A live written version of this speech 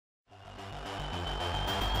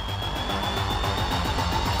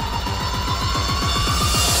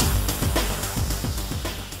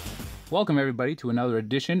Welcome everybody to another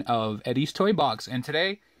edition of Eddie's Toy Box, and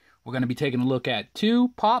today we're going to be taking a look at two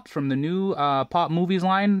pops from the new Pop Movies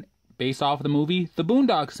line based off of the movie The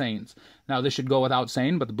Boondock Saints. Now this should go without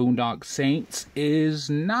saying, but The Boondock Saints is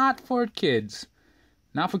not for kids.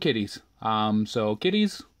 Not for kiddies. So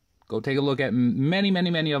kiddies, go take a look at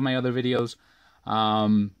many of my other videos.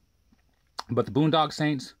 But The Boondock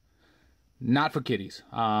Saints, not for kiddies.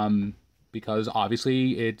 Because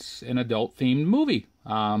obviously it's an adult-themed movie.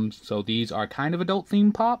 So these are kind of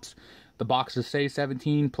adult-themed pops. The boxes say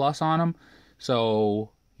 17 plus on them.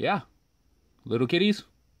 So, yeah. Little kiddies,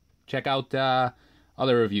 check out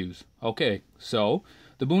other reviews. Okay, so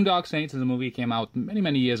The Boondock Saints is a movie that came out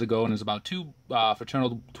many years ago, and is about two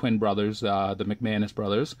fraternal twin brothers, the MacManus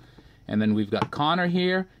brothers. And then we've got Connor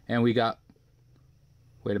here, and we got...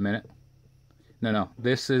 Wait a minute. No,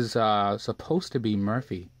 this is supposed to be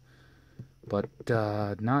Murphy. But,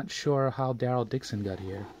 not sure how Daryl Dixon got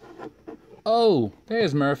here. Oh,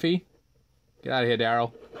 there's Murphy. Get out of here,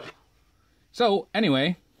 Daryl. So,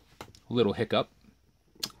 anyway, a little hiccup.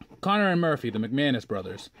 Connor and Murphy, the MacManus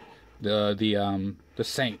brothers. The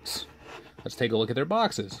Saints. Let's take a look at their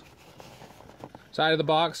boxes. Side of the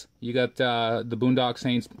box, you got the Boondock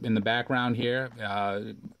Saints in the background here.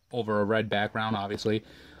 Over a red background, obviously.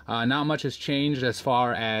 Not much has changed as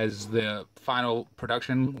far as the final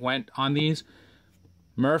production went on these.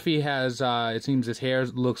 Murphy has, it seems his hair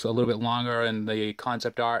looks a little bit longer in the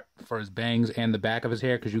concept art for his bangs and the back of his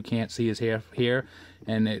hair, because you can't see his hair here,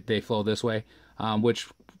 and they flow this way. Which,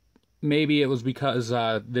 maybe it was because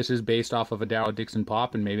this is based off of a Daryl Dixon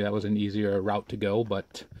pop, and maybe that was an easier route to go,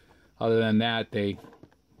 but other than that, they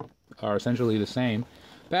are essentially the same.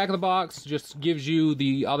 Back of the box just gives you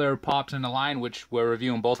the other pops in the line, which we're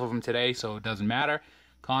reviewing both of them today, so it doesn't matter.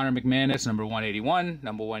 Connor MacManus, number 181,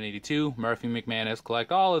 number 182. Murphy MacManus,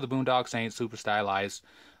 collect all of the Boondock Saints super stylized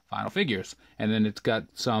final figures. And then it's got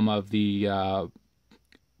some of the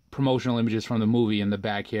promotional images from the movie in the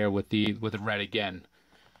back here with the red again.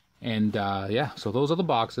 And yeah, so those are the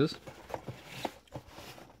boxes.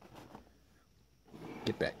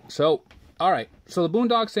 Get back. So, alright, so the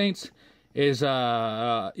Boondock Saints is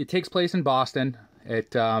it takes place in Boston.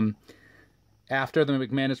 It after the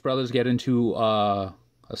MacManus brothers get into a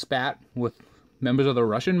spat with members of the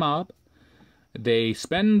Russian mob. They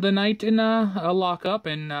spend the night in a lockup,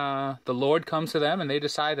 and the Lord comes to them, and they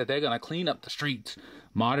decide that they're gonna clean up the streets.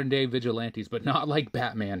 Modern day vigilantes, but not like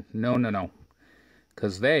Batman. No,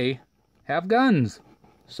 because they have guns.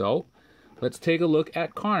 So let's take a look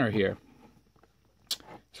at Connor here.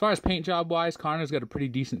 As far as paint job wise, Connor's got a pretty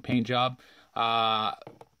decent paint job.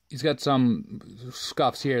 He's got some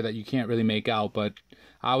scuffs here that you can't really make out, but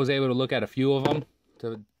I was able to look at a few of them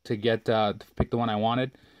to get to pick the one I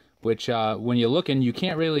wanted. Which when you're looking, you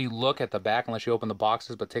can't really look at the back unless you open the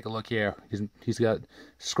boxes. But take a look here. He's got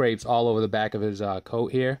scrapes all over the back of his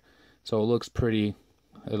coat here, so it looks pretty.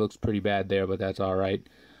 It looks pretty bad there, but that's all right.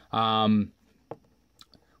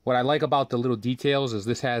 What I like about the little details is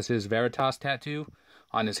this has his Veritas tattoo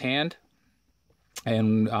on his hand,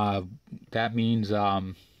 and that means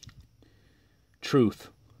truth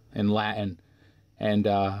in Latin.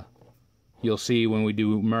 And you'll see when we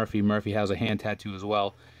do Murphy has a hand tattoo as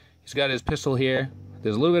well. He's got his pistol here.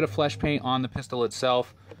 There's a little bit of flesh paint on the pistol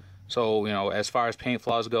itself, so you know, as far as paint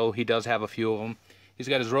flaws go, he does have a few of them. He's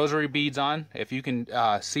got his rosary beads on. If you can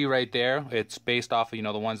see right there, it's based off of, you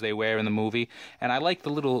know, the ones they wear in the movie. And I like the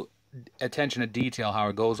little attention to detail, how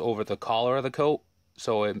it goes over the collar of the coat.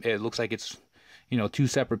 So it looks like it's, you know, two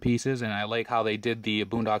separate pieces. And I like how they did the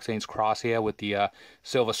Boondock Saints cross here with the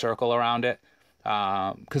silver circle around it.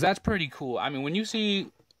 Because that's pretty cool. I mean,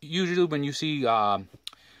 usually when you see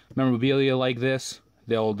memorabilia like this,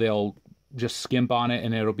 they'll just skimp on it,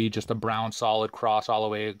 and it'll be just a brown solid cross all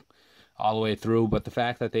the way through. But the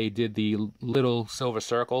fact that they did the little silver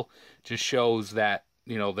circle just shows that,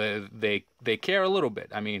 you know, they care a little bit.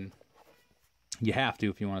 I mean, you have to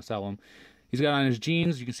if you want to sell them. He's got on his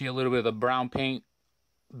jeans, you can see a little bit of the brown paint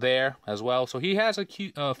there as well. So he has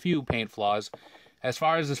a few paint flaws. As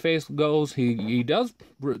far as his face goes, he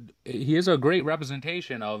is a great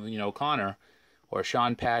representation of, you know, Connor, or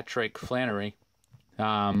Sean Patrick Flannery.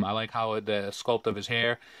 I like how the sculpt of his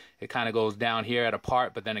hair, it kind of goes down here at a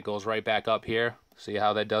part, but then it goes right back up here. See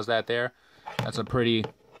how that does that there? That's a pretty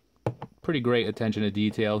great attention to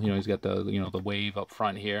detail. You know, he's got the, you know, the wave up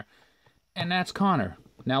front here. And that's Connor.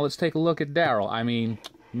 Now let's take a look at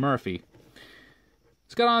Murphy.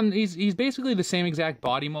 He's got on, he's basically the same exact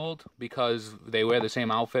body mold because they wear the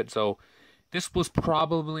same outfit. So this was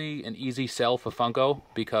probably an easy sell for Funko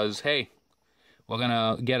because, hey, We're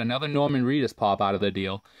going to get another Norman Reedus pop out of the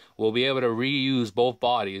deal. We'll be able to reuse both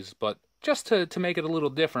bodies, but just to make it a little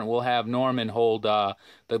different, we'll have Norman hold the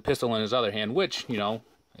pistol in his other hand, which, you know,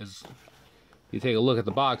 is... You take a look at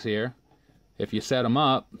the box here. If you set them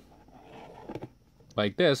up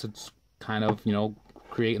like this, it's kind of, you know,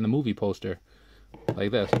 creating the movie poster.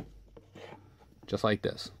 Like this. Just like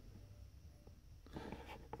this.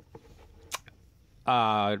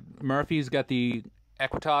 Murphy's got the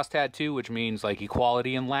Equitas tattoo, which means like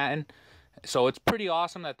equality in Latin. So it's pretty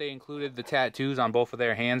awesome that they included the tattoos on both of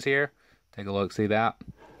their hands here. Take a look, see that?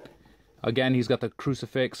 Again, he's got the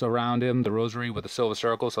crucifix around him, the rosary with the silver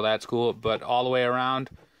circle, so that's cool. But all the way around,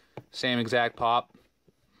 same exact pop,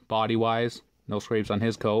 body-wise. No scrapes on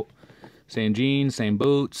his coat. Same jeans, same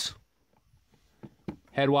boots.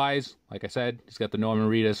 Head-wise, like I said, he's got the Norman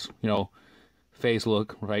Reedus, you know, face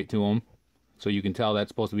look right to him. So you can tell that's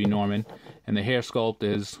supposed to be Norman. And the hair sculpt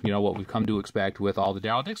is, you know, what we've come to expect with all the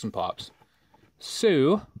Daryl Dixon pops.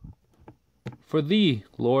 So, for thee,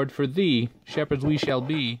 Lord, for thee, shepherds we shall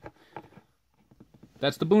be.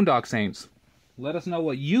 That's the Boondock Saints. Let us know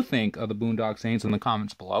what you think of the Boondock Saints in the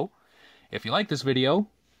comments below. If you like this video,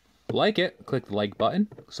 like it, click the like button,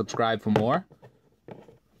 subscribe for more.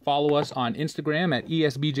 Follow us on Instagram at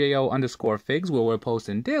ESBJO_figs, where we're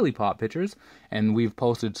posting daily pop pictures, and we've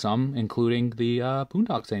posted some, including the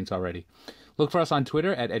Boondock Saints already. Look for us on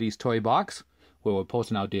Twitter at Eddie's Toy Box, where we're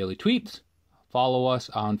posting out daily tweets. Follow us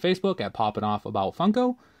on Facebook at Poppin' Off About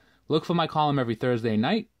Funko. Look for my column every Thursday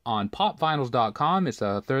night on popvinyls.com. It's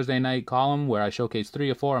a Thursday night column where I showcase 3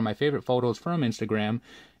 or 4 of my favorite photos from Instagram,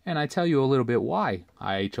 and I tell you a little bit why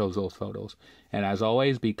I chose those photos. And as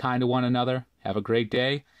always, be kind to one another, have a great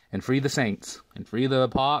day, and free the Saints, and free the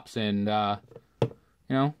Pops, and, you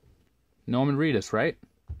know, Norman Reedus, right?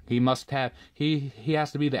 He must have, he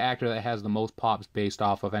has to be the actor that has the most Pops based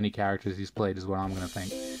off of any characters he's played, is what I'm going to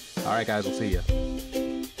think. Alright guys, we'll see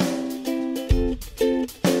you.